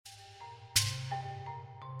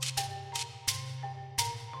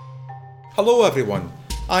Hello everyone,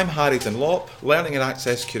 I'm Harry Dunlop, Learning and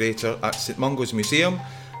Access Curator at St Mungo's Museum,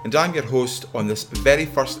 and I'm your host on this very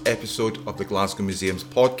first episode of the Glasgow Museum's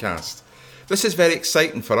podcast. This is very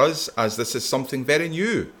exciting for us as this is something very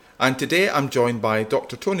new, and today I'm joined by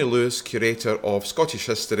Dr Tony Lewis, Curator of Scottish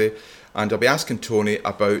History, and I'll be asking Tony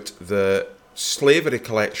about the slavery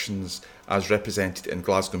collections as represented in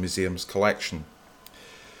Glasgow Museum's collection.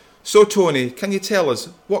 So Tony, can you tell us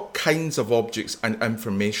what kinds of objects and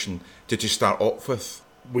information did you start off with?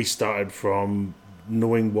 We started from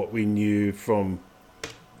knowing what we knew from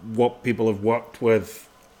what people have worked with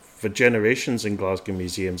for generations in Glasgow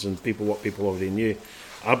museums and what people already knew.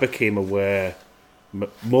 I became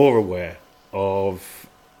more aware of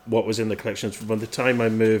what was in the collections from the time I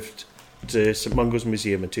moved to St Mungo's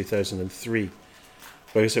Museum in 2003.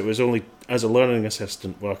 Because it was only as a learning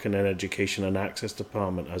assistant working in Education and Access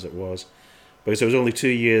Department as it was. Because it was only 2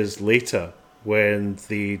 years later in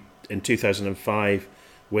 2005,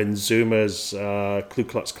 when Zuma's Ku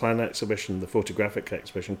Klux Klan exhibition, the photographic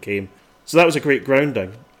exhibition, came. So that was a great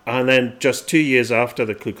grounding. And then just 2 years after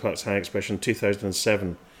the Ku Klux Klan exhibition,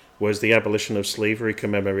 2007, was the abolition of slavery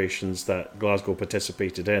commemorations that Glasgow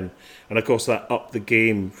participated in. And of course that upped the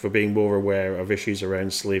game for being more aware of issues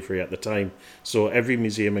around slavery at the time. So every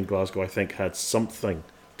museum in Glasgow, I think, had something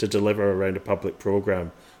to deliver around a public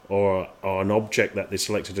programme or an object that they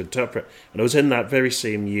selected to interpret. And it was in that very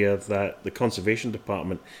same year that the Conservation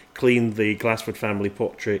Department cleaned the Glassford family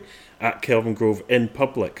portrait at Kelvingrove in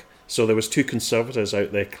public. So there was two conservators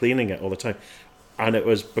out there cleaning it all the time. And it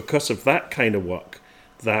was because of that kind of work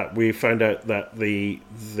that we found out that the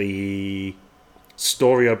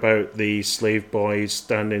story about the slave boys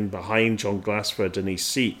standing behind John Glassford in his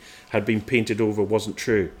seat had been painted over wasn't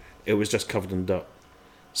true. It was just covered in dirt.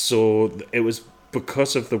 So it was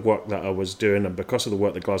because of the work that I was doing and because of the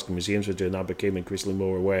work that Glasgow Museums were doing, I became increasingly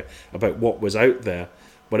more aware about what was out there.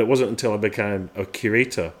 But it wasn't until I became a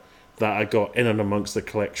curator that I got in and amongst the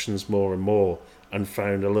collections more and more and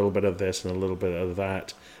found a little bit of this and a little bit of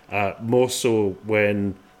that. More so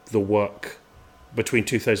when the work between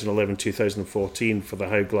 2011 and 2014 for the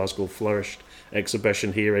How Glasgow Flourished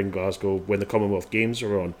exhibition here in Glasgow when the Commonwealth Games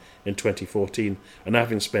were on in 2014, and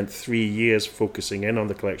having spent 3 years focusing in on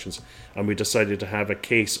the collections, and we decided to have a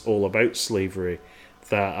case all about slavery,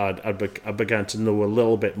 that I began to know a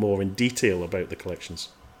little bit more in detail about the collections.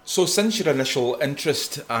 So since your initial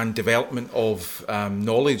interest and development of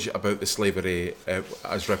knowledge about the slavery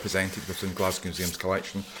as represented within Glasgow Museum's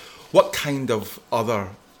collection, what kind of other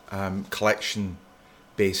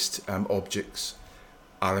collection-based objects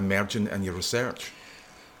are emerging in your research?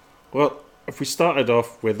 Well, if we started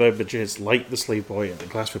off with images like the slave boy and the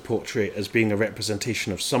Glassford portrait as being a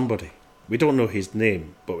representation of somebody, we don't know his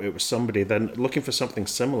name, but it was somebody, then looking for something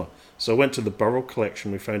similar. So I went to the Burrell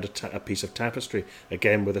collection, we found a piece of tapestry,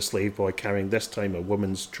 again with a slave boy carrying this time a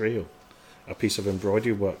woman's trail, a piece of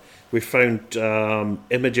embroidery work. We found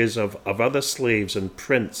images of other slaves and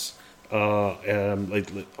prints,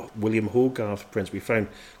 like William Hogarth prints. We found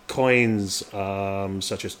coins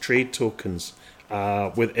such as trade tokens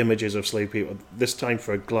with images of slave people, this time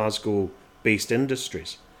for Glasgow-based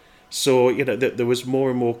industries. So, there was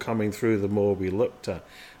more and more coming through the more we looked at.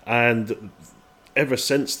 And ever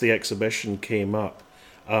since the exhibition came up,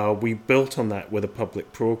 we built on that with a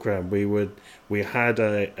public programme. We had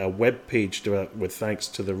a web page with thanks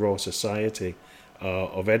to the Royal Society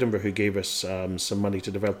of Edinburgh, who gave us some money to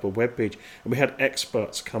develop a web page. And we had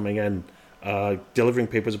experts coming in, delivering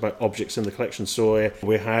papers about objects in the collection. So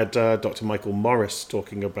we had Dr. Michael Morris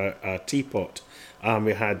talking about a teapot.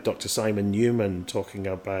 We had Dr. Simon Newman talking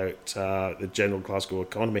about the general Glasgow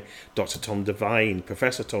economy, Professor Tom Devine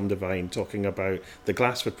talking about the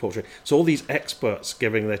Glassford portrait. So all these experts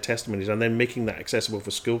giving their testimonies and then making that accessible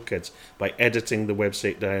for school kids by editing the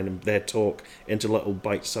website down and their talk into little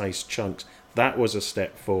bite-sized chunks. That was a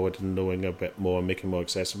step forward in knowing a bit more and making it more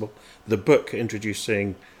accessible. The book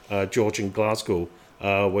introducing George in Glasgow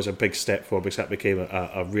was a big step forward because that became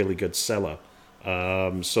a really good seller.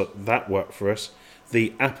 So that worked for us.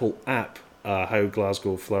 The Apple app, How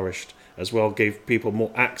Glasgow Flourished, as well, gave people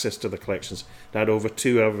more access to the collections. It had over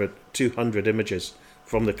 200 images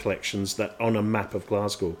from the collections that on a map of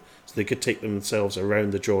Glasgow, so they could take themselves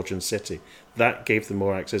around the Georgian city. That gave them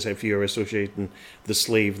more access if you're associating the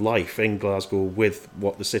slave life in Glasgow with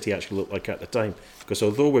what the city actually looked like at the time. Because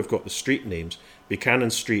although we've got the street names,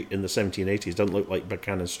 Buchanan Street in the 1780s doesn't look like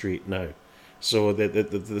Buchanan Street now. So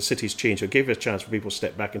the city's changed. So it gave a chance for people to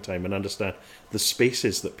step back in time and understand the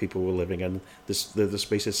spaces that people were living in, the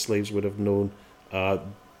spaces slaves would have known.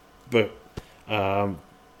 But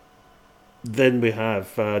Then we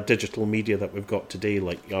have digital media that we've got today,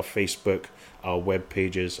 like our Facebook, our web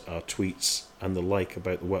pages, our tweets, and the like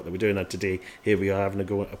about the work that we're doing. And today, here we are having a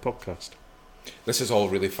go at a podcast. This is all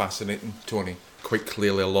really fascinating, Tony. Quite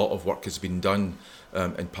clearly, a lot of work has been done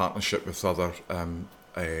in partnership with other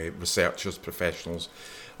researchers, professionals,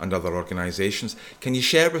 and other organisations. Can you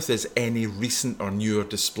share with us any recent or newer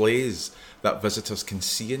displays that visitors can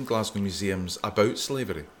see in Glasgow museums about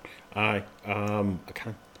slavery? I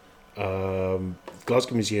can.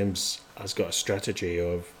 Glasgow Museums has got a strategy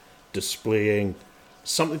of displaying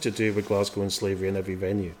something to do with Glasgow and slavery in every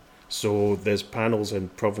venue. So there's panels in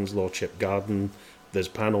Province Lordship Garden, there's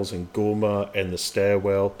panels in Goma, in the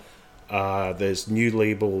stairwell, there's new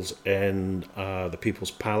labels in the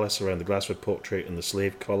People's Palace around the Glassford portrait and the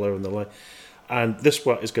slave collar and the like. And this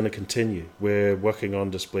work is going to continue. We're working on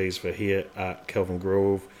displays for here at Kelvin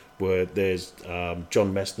Grove, where there's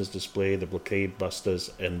John Messner's display, the Blockade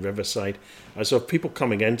Busters in Riverside. And so people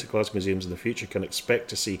coming into Glasgow Museums in the future can expect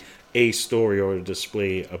to see a story or a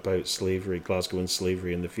display about slavery, Glasgow and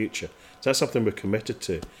slavery in the future. So that's something we're committed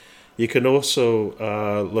to. You can also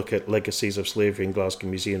look at legacies of slavery in Glasgow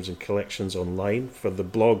Museums and collections online for the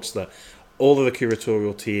blogs that all of the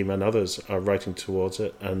curatorial team and others are writing towards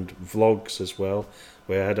it, and vlogs as well.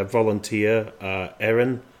 We had a volunteer,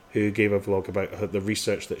 Erin, who gave a vlog about the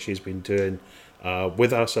research that she's been doing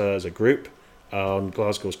with us as a group on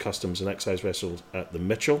Glasgow's customs and excise vessels at the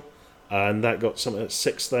Mitchell. And that got something like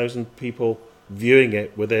 6,000 people viewing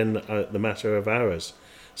it within the matter of hours.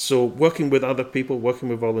 So working with other people, working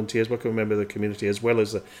with volunteers, working with members of the community, as well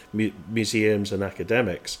as the museums and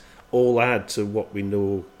academics, all add to what we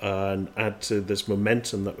know and add to this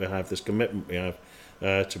momentum that we have, this commitment we have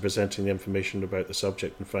to presenting the information about the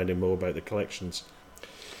subject and finding more about the collections.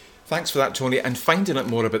 Thanks for that, Tony. And finding out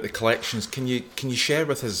more about the collections, can you share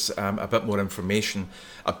with us a bit more information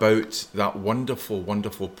about that wonderful,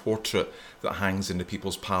 wonderful portrait that hangs in the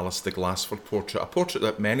People's Palace, the Glassford portrait, a portrait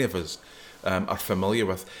that many of us are familiar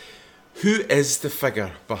with. Who is the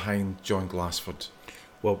figure behind John Glassford?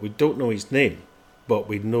 Well, we don't know his name, but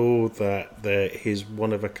we know that he's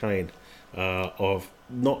one of a kind. Of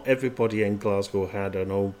not everybody in Glasgow had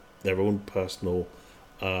their own personal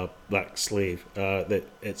black slave. That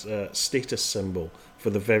it's a status symbol for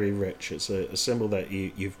the very rich. It's a symbol that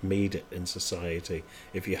you've made it in society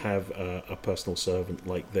if you have a personal servant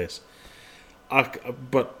like this.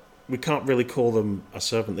 But we can't really call them a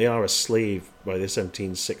servant. They are a slave by the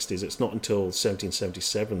 1760s. It's not until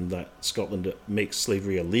 1777 that Scotland makes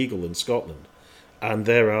slavery illegal in Scotland, and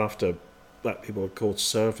thereafter black people are called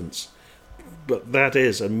servants. But that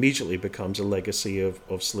immediately becomes a legacy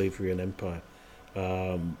of slavery and empire.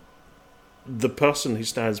 The person who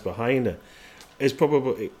stands behind it is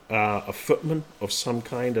probably a footman of some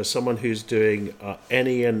kind, or someone who's doing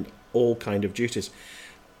any and all kind of duties.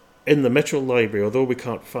 In the Mitchell Library, although we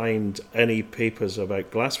can't find any papers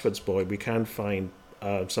about Glassford's boy, we can find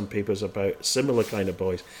some papers about similar kind of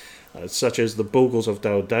boys, such as the Bogles of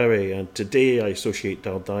Daldairi. And today I associate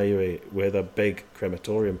Daldairi with a big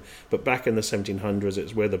crematorium, but back in the 1700s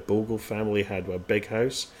it's where the Bogle family had a big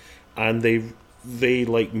house, and they,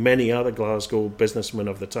 like many other Glasgow businessmen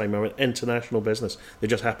of the time, are an international business. They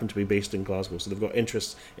just happen to be based in Glasgow. So they've got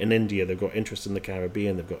interests in India, they've got interests in the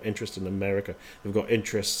Caribbean, they've got interest in America, they've got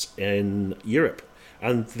interests in Europe.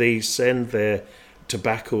 And they send their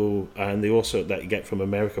tobacco, and they also, that you get from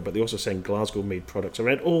America, but they also send Glasgow-made products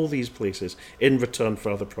around all these places in return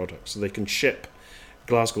for other products. So they can ship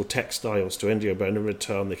Glasgow textiles to India, but in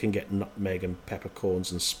return they can get nutmeg and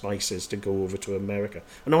peppercorns and spices to go over to America.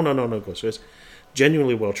 And on. So it's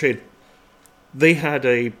genuinely well traded. They had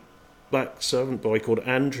a black servant boy called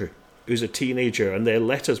Andrew, who's a teenager, and their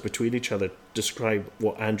letters between each other describe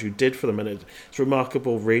what Andrew did for them. And it's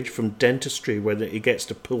remarkable range from dentistry, where he gets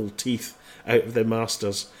to pull teeth out of their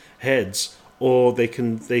masters' heads, or they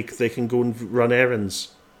can go and run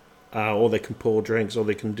errands, or they can pour drinks, or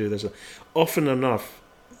they can do this. Often enough,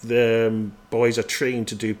 the boys are trained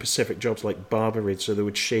to do specific jobs like barbery, so they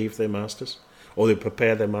would shave their masters, or they would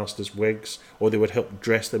prepare their masters' wigs, or they would help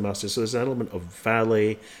dress their masters. So there's an element of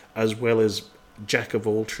valet as well as jack of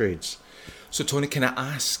all trades. So Tony, can I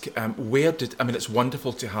ask, it's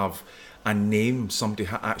wonderful to have a name, somebody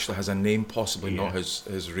actually has a name, possibly not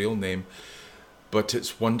his real name, but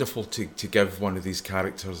it's wonderful to give one of these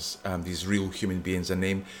characters, these real human beings, a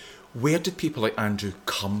name. Where did people like Andrew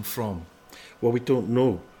come from? Well, we don't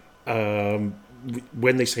know.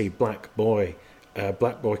 When they say black boy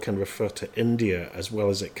can refer to India as well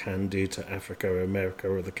as it can do to Africa or America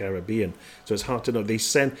or the Caribbean. So it's hard to know.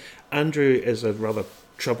 Andrew is a rather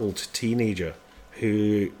troubled teenager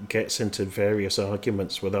who gets into various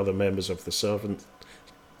arguments with other members of the servant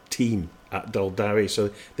team at Duldari.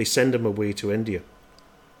 So they send him away to India.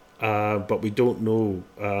 But we don't know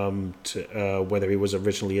whether he was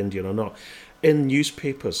originally Indian or not. In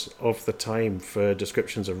newspapers of the time for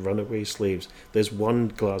descriptions of runaway slaves, there's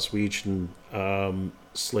one Glaswegian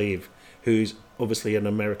slave who's obviously an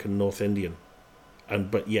American North Indian,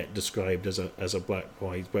 but yet described as a black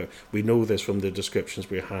boy. But we know this from the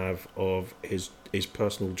descriptions we have of his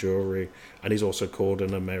personal jewelry, and he's also called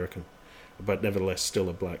an American, but nevertheless still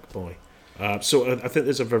a black boy. So I think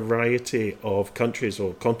there's a variety of countries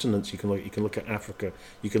or continents you can look. You can look at Africa,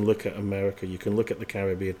 you can look at America, you can look at the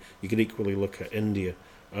Caribbean, you can equally look at India.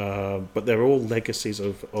 But they're all legacies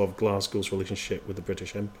of Glasgow's relationship with the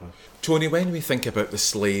British Empire. Tony, when we think about the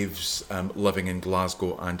slaves living in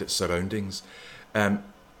Glasgow and its surroundings,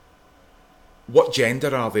 what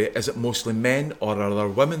gender are they? Is it mostly men, or are there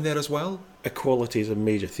women there as well? Equality is a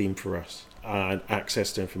major theme for us, and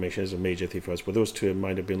access to information is a major theme for us. But those two in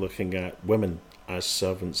mind have been looking at women as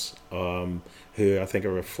servants, who I think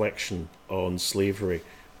are a reflection on slavery,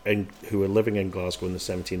 and who were living in Glasgow in the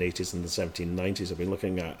 1780s and the 1790s. Have been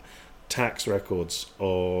looking at tax records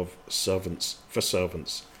of servants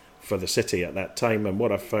for the city at that time. And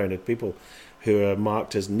what I've found is people who are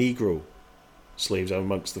marked as Negro slaves are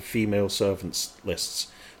amongst the female servants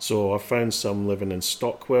lists. So I found some living in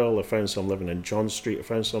Stockwell, I found some living in John Street, I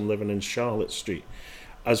found some living in Charlotte Street,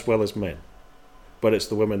 as well as men. But it's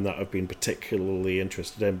the women that I've been particularly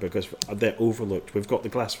interested in because they're overlooked. We've got the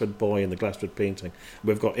Glassford boy and the Glassford painting.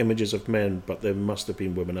 We've got images of men, but there must have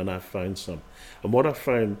been women, and I've found some. And what I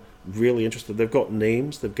found really interesting, they've got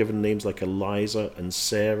names. They've given names like Eliza and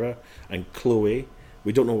Sarah and Chloe.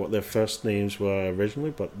 We don't know what their first names were originally,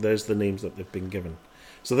 but there's the names that they've been given.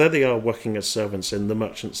 So there they are working as servants in the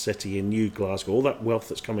merchant city in New Glasgow. All that wealth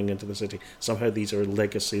that's coming into the city, somehow these are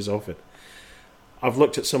legacies of it. I've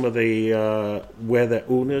looked at some of the where their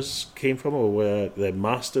owners came from or where their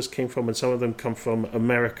masters came from, and some of them come from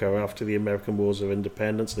America after the American Wars of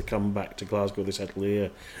Independence. They come back to Glasgow, they settle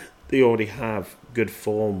here. They already have good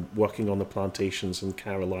form working on the plantations in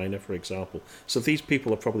Carolina, for example. So these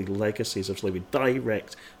people are probably legacies of slavery,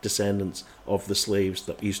 direct descendants of the slaves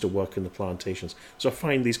that used to work in the plantations. So I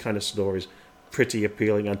find these kind of stories pretty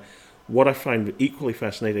appealing. And what I find equally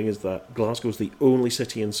fascinating is that Glasgow is the only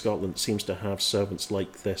city in Scotland that seems to have servants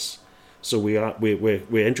like this. So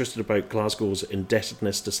we're interested about Glasgow's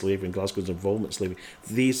indebtedness to slavery and Glasgow's involvement in slavery.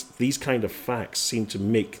 These kind of facts seem to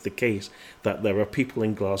make the case that there are people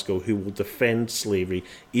in Glasgow who will defend slavery,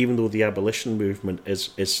 even though the abolition movement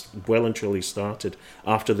is well and truly started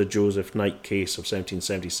after the Joseph Knight case of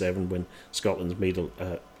 1777, when Scotland's made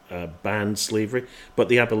banned slavery. But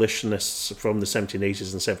the abolitionists from the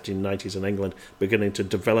 1780s and 1790s in England beginning to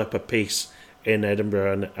develop a pace in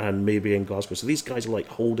Edinburgh and maybe in Glasgow. So these guys are like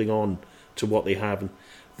holding on to what they have. And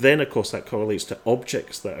then, of course, that correlates to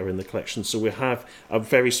objects that are in the collection. So we have a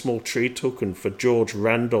very small trade token for George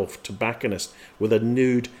Randolph, tobacconist, with a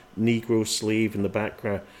nude Negro slave in the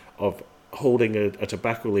background of holding a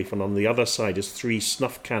tobacco leaf, and on the other side is 3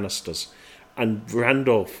 snuff canisters. And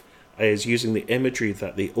Randolph is using the imagery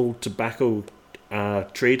that the old tobacco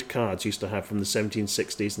trade cards used to have from the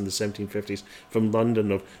 1760s and the 1750s from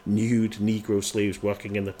London, of nude Negro slaves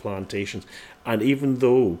working in the plantations. And even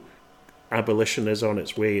though abolition is on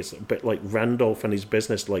its way, it's a bit like Randolph and his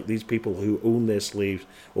business, like these people who own their slaves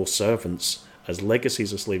or servants as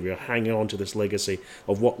legacies of slavery are hanging on to this legacy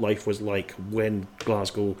of what life was like when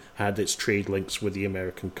Glasgow had its trade links with the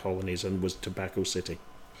American colonies and was Tobacco City.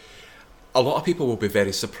 A lot of people will be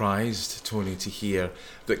very surprised, Tony, to hear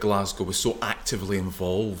that Glasgow was so actively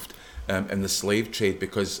involved in the slave trade,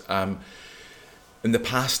 because in the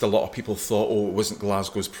past a lot of people thought, oh, it wasn't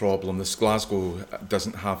Glasgow's problem. Glasgow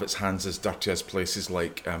doesn't have its hands as dirty as places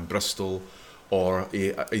like Bristol or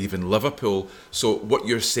even Liverpool. So what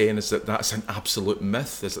you're saying is that that's an absolute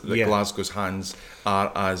myth, is that Glasgow's hands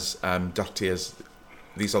are as dirty as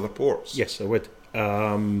these other ports? Yes, I would.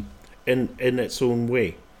 In its own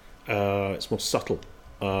way. It's more subtle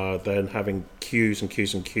than having queues and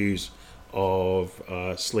queues and queues of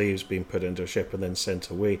slaves being put into a ship and then sent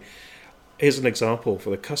away. Here's an example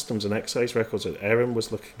for the customs and excise records that Erin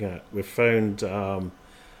was looking at. We found a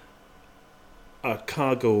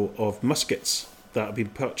cargo of muskets that had been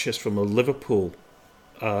purchased from a Liverpool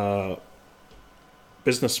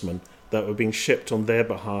businessman that were being shipped on their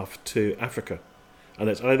behalf to Africa. And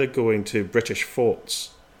it's either going to British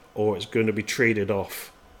forts or it's going to be traded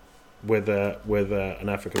off with an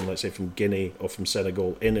African, let's say from Guinea or from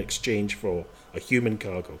Senegal, in exchange for a human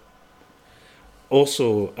cargo.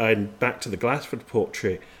 Also, and back to the Glassford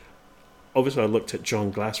portrait, obviously I looked at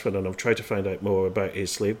John Glassford and I've tried to find out more about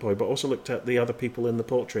his slave boy, but also looked at the other people in the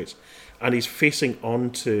portraits. And he's facing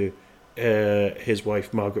on to his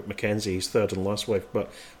wife, Margaret Mackenzie, his third and last wife.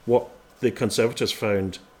 But what the Conservators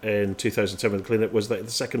found in 2007 at the clinic was that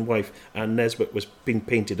the second wife, Anne Nesbitt, was being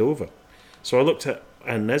painted over. So I looked at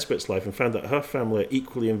Anne Nesbitt's life and found that her family are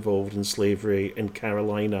equally involved in slavery in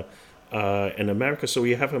Carolina, in America. So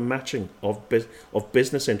you have a matching of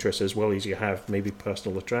business interests as well as you have maybe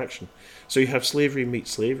personal attraction. So you have slavery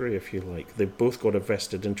meets slavery, if you like. They've both got a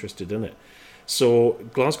vested interest in it. So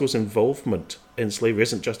Glasgow's involvement in slavery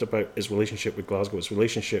isn't just about its relationship with Glasgow, its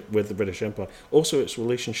relationship with the British Empire, also its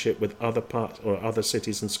relationship with other parts or other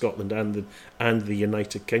cities in Scotland and the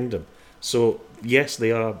United Kingdom. So yes,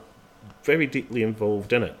 they are very deeply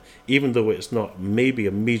involved in it, even though it's not maybe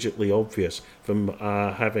immediately obvious from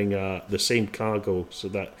having the same cargo so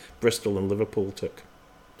that Bristol and Liverpool took.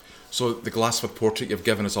 So the Glassford portrait, you've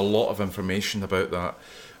given us a lot of information about that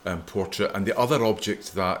portrait, and the other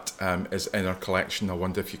object that is in our collection, I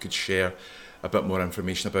wonder if you could share a bit more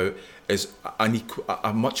information about, is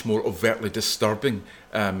a much more overtly disturbing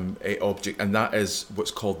object, and that is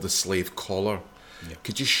what's called the slave collar. Yeah.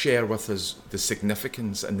 Could you share with us the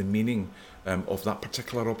significance and the meaning of that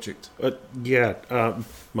particular object?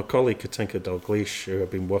 My colleague Katinka Dalgleish, who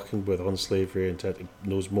I've been working with on slavery and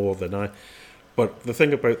knows more than I. But the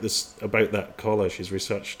thing about that collar, she's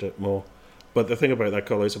researched it more. But the thing about that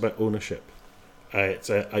collar is about ownership. It's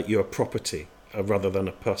your property rather than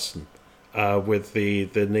a person. With the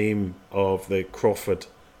name of the Crawford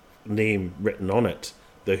name written on it,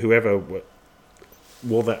 whoever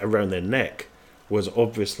wore that around their neck was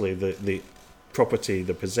obviously the property,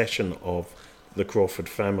 the possession of the Crawford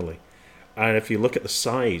family. And if you look at the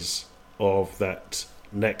size of that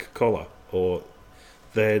neck collar,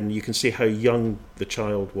 then you can see how young the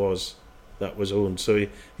child was that was owned. So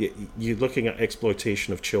you're looking at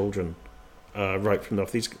exploitation of children right from the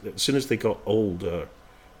off. As soon as they got older,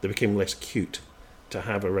 they became less cute to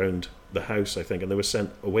have around the house, I think, and they were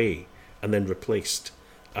sent away and then replaced.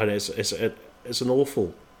 And it's an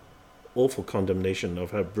awful condemnation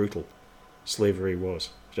of how brutal slavery was,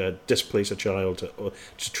 to displace a child,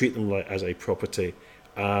 to treat them as a property,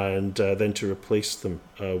 and then to replace them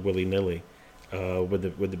willy-nilly when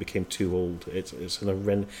they became too old. It's an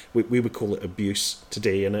horrendous. We would call it abuse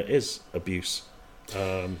today, and it is abuse.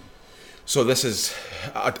 So this is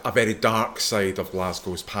a very dark side of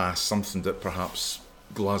Glasgow's past, something that perhaps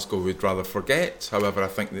Glasgow would rather forget. However, I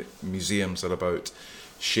think that museums are about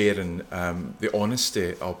sharing the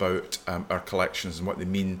honesty about our collections and what they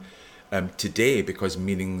mean today, because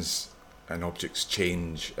meanings and objects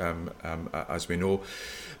change, as we know.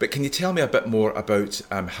 But can you tell me a bit more about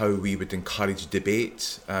how we would encourage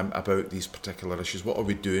debate about these particular issues? What are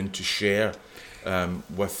we doing to share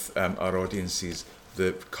with our audiences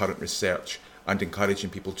the current research and encouraging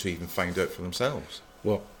people to even find out for themselves?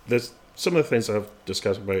 Well, there's some of the things I've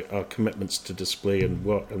discussed about our commitments to display and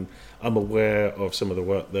work, and I'm aware of some of the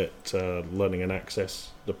work that Learning and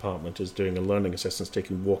Access Department is doing, and learning assistants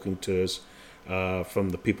taking walking tours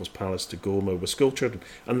from the People's Palace to Goma with school children,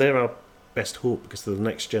 and they're our best hope because they're the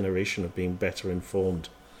next generation of being better informed.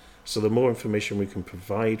 So the more information we can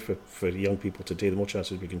provide for young people today, the more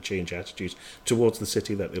chances we can change attitudes towards the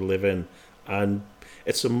city that they live in. And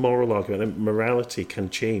it's a moral argument, and morality can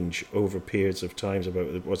change over periods of times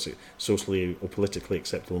about what's socially or politically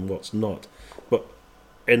acceptable and what's not. But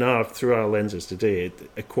through our lenses today,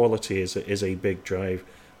 equality is a big drive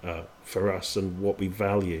for us, and what we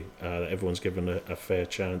value, that everyone's given a fair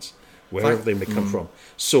chance, wherever they may come from.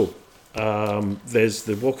 So there's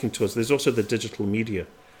the walking tours. There's also the digital media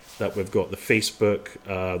that we've got, the Facebook,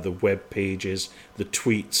 the web pages, the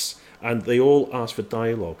tweets, and they all ask for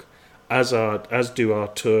dialogue, as do our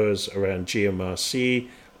tours around GMRC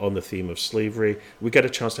on the theme of slavery. We get a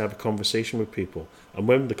chance to have a conversation with people, and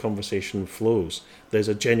when the conversation flows, there's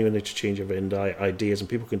a genuine exchange of ideas, and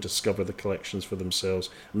people can discover the collections for themselves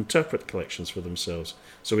and interpret collections for themselves.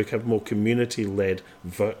 So we can have more community-led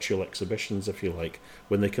virtual exhibitions, if you like,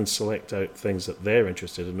 when they can select out things that they're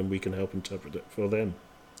interested in, and we can help interpret it for them.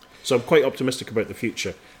 So I'm quite optimistic about the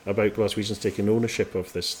future, about Glaswegians taking ownership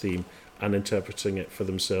of this theme and interpreting it for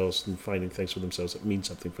themselves and finding things for themselves that mean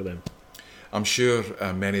something for them. I'm sure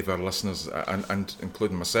many of our listeners, and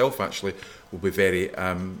including myself actually, will be very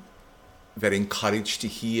encouraged to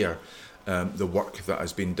hear the work that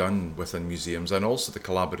has been done within museums, and also the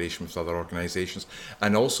collaboration with other organisations,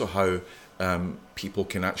 and also how people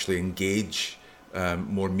can actually engage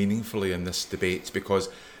more meaningfully in this debate, because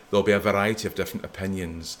there'll be a variety of different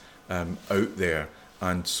opinions out there,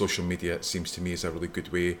 and social media, it seems to me, is a really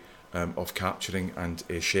good way of capturing and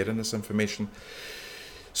sharing this information.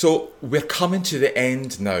 So we're coming to the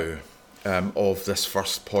end now of this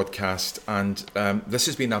first podcast, and this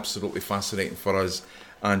has been absolutely fascinating for us,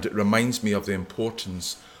 and it reminds me of the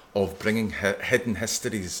importance of bringing hidden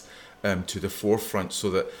histories to the forefront so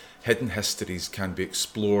that hidden histories can be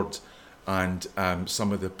explored, and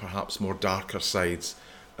some of the perhaps more darker sides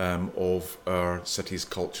of our city's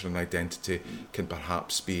culture and identity can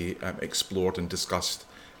perhaps be explored and discussed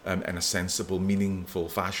in a sensible, meaningful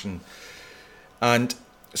fashion. And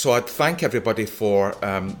so I'd thank everybody for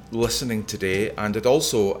listening today, and I'd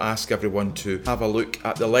also ask everyone to have a look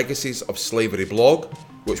at the Legacies of Slavery blog,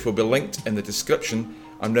 which will be linked in the description,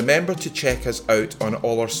 and remember to check us out on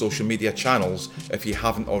all our social media channels if you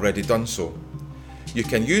haven't already done so. You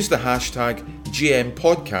can use the hashtag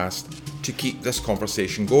GMPodcast to keep this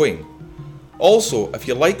conversation going. Also, if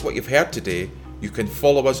you like what you've heard today, you can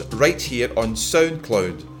follow us right here on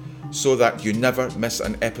SoundCloud so that you never miss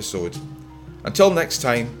an episode. Until next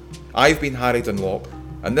time, I've been Harry Dunlop,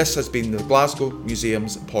 and this has been the Glasgow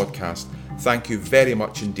Museums podcast. Thank you very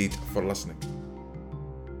much indeed for listening.